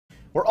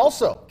We're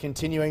also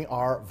continuing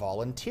our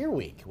volunteer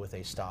week with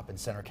a stop in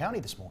Center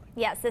County this morning.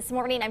 Yes, this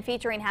morning I'm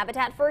featuring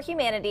Habitat for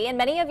Humanity, and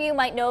many of you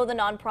might know the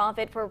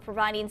nonprofit for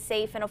providing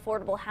safe and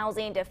affordable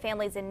housing to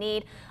families in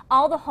need.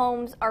 All the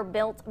homes are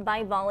built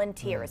by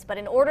volunteers, but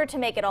in order to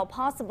make it all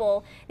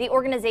possible, the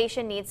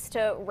organization needs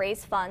to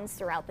raise funds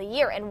throughout the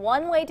year. And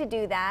one way to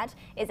do that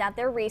is at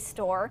their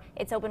ReStore.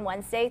 It's open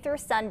Wednesday through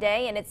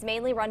Sunday, and it's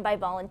mainly run by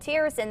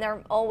volunteers, and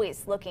they're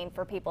always looking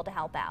for people to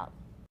help out.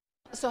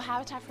 So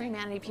Habitat for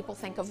Humanity, people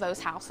think of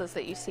those houses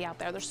that you see out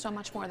there. There's so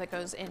much more that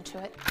goes into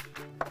it.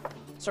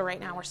 So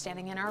right now we're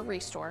standing in our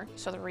ReStore.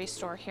 So the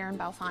ReStore here in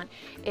Bellefonte,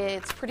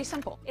 it's pretty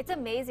simple. It's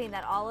amazing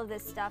that all of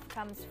this stuff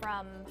comes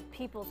from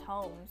people's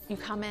homes. You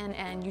come in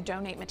and you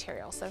donate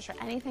materials. Those are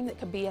anything that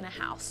could be in a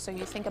house. So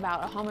you think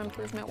about a home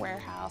improvement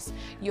warehouse,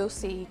 you'll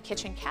see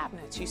kitchen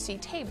cabinets, you see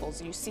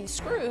tables, you see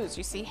screws,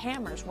 you see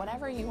hammers,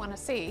 whatever you want to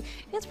see,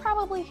 it's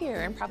probably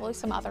here, and probably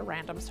some other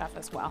random stuff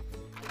as well.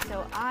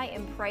 So I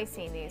am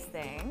pricing these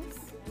things.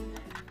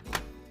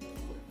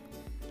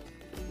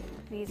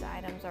 These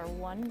items are $1.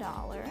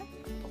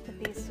 We'll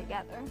put these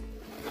together.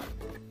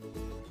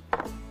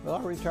 Well,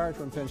 I retired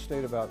from Penn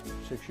State about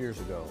 6 years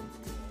ago,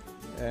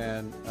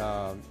 and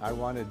I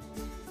wanted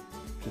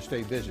to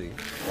stay busy.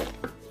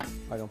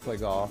 I don't play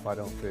golf, I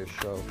don't fish,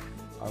 so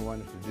I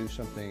wanted to do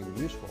something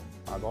useful.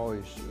 I've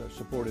always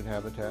supported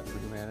Habitat for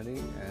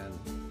Humanity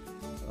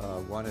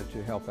and wanted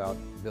to help out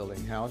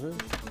building houses.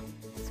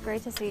 It's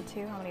great to see,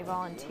 too, how many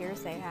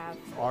volunteers they have.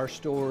 Our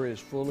store is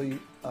fully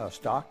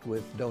stocked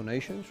with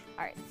donations.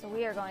 All right, so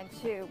we are going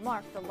to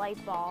mark the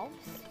light bulbs.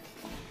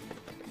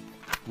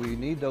 We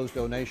need those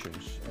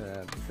donations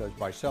because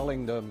by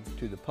selling them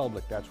to the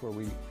public, that's where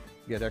we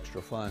get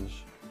extra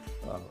funds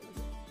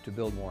to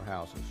build more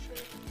houses.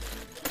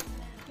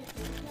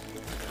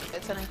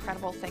 It's an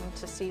incredible thing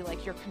to see,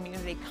 like, your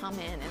community come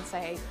in and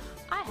say,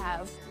 I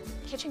have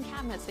kitchen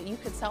cabinets that you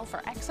could sell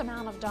for X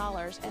amount of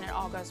dollars, and it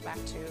all goes back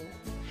to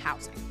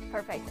housing.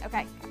 Perfect.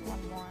 Okay, one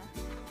more.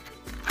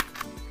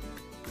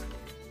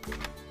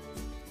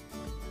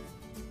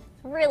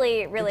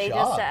 Really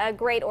just a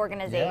great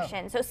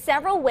organization. Yeah. So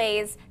several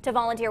ways to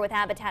volunteer with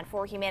Habitat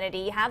for Humanity.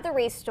 You have the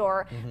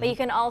ReStore, but you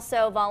can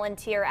also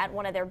volunteer at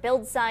one of their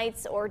build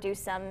sites or do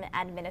some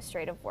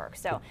administrative work.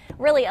 So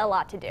really a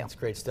lot to do. That's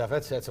great stuff.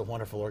 That's a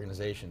wonderful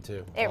organization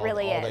too. It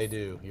really is. All they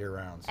do year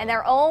round. So. And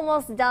they're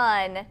almost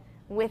done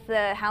with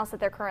the house that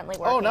they're currently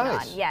working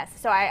on. Yes.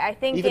 So I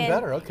think even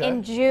better. Okay.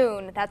 In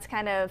June, that's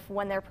kind of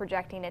when they're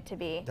projecting it to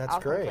be all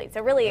complete.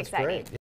 So really exciting. Great.